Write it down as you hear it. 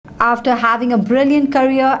After having a brilliant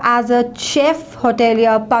career as a chef,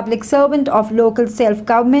 hotelier, public servant of local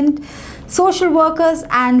self-government, social workers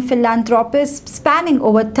and philanthropists spanning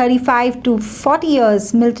over 35 to 40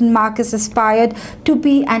 years, Milton Marcus aspired to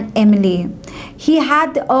be an MLA. He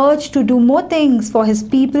had the urge to do more things for his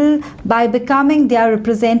people by becoming their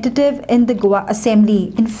representative in the Goa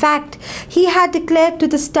Assembly. In fact, he had declared to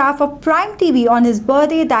the staff of Prime TV on his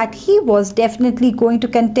birthday that he was definitely going to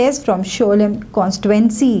contest from Sholem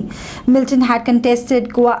constituency. Milton had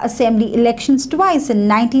contested Goa Assembly elections twice, in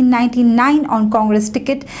 1999 on Congress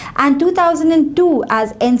ticket and 2002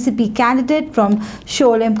 as NCP candidate from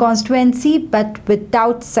Sholem constituency, but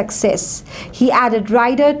without success. He added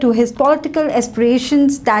rider to his political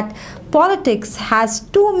aspirations that politics has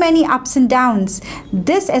too many ups and downs.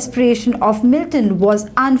 This aspiration of Milton was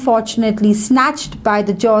unfortunately snatched by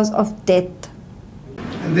the jaws of death.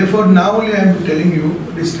 And therefore now only I am telling you,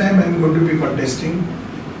 this time I am going to be contesting.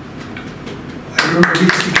 I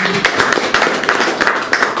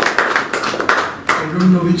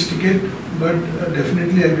don't know which ticket, but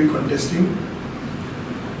definitely I will be contesting.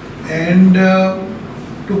 And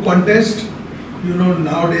to contest, you know,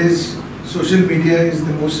 nowadays social media is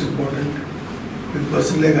the most important. With a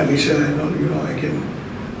person like Alisha and all, you know, I can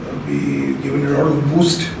be given a lot of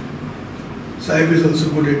boost. Saib is also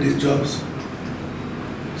good at his jobs.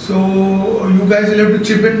 So you guys will have to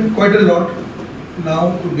chip in quite a lot.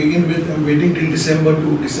 Now to begin with, I am waiting till December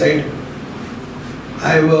to decide. I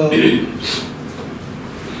have a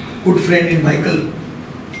good friend in Michael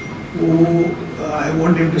who I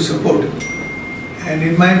want him to support. And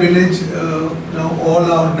in my village, now all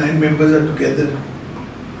our 9 members are together.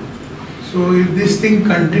 So if this thing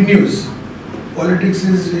continues, politics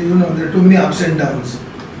is, you know, there are too many ups and downs.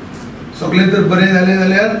 So try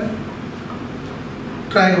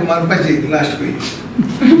to mark last week.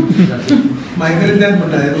 Michael is there,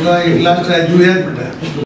 last try,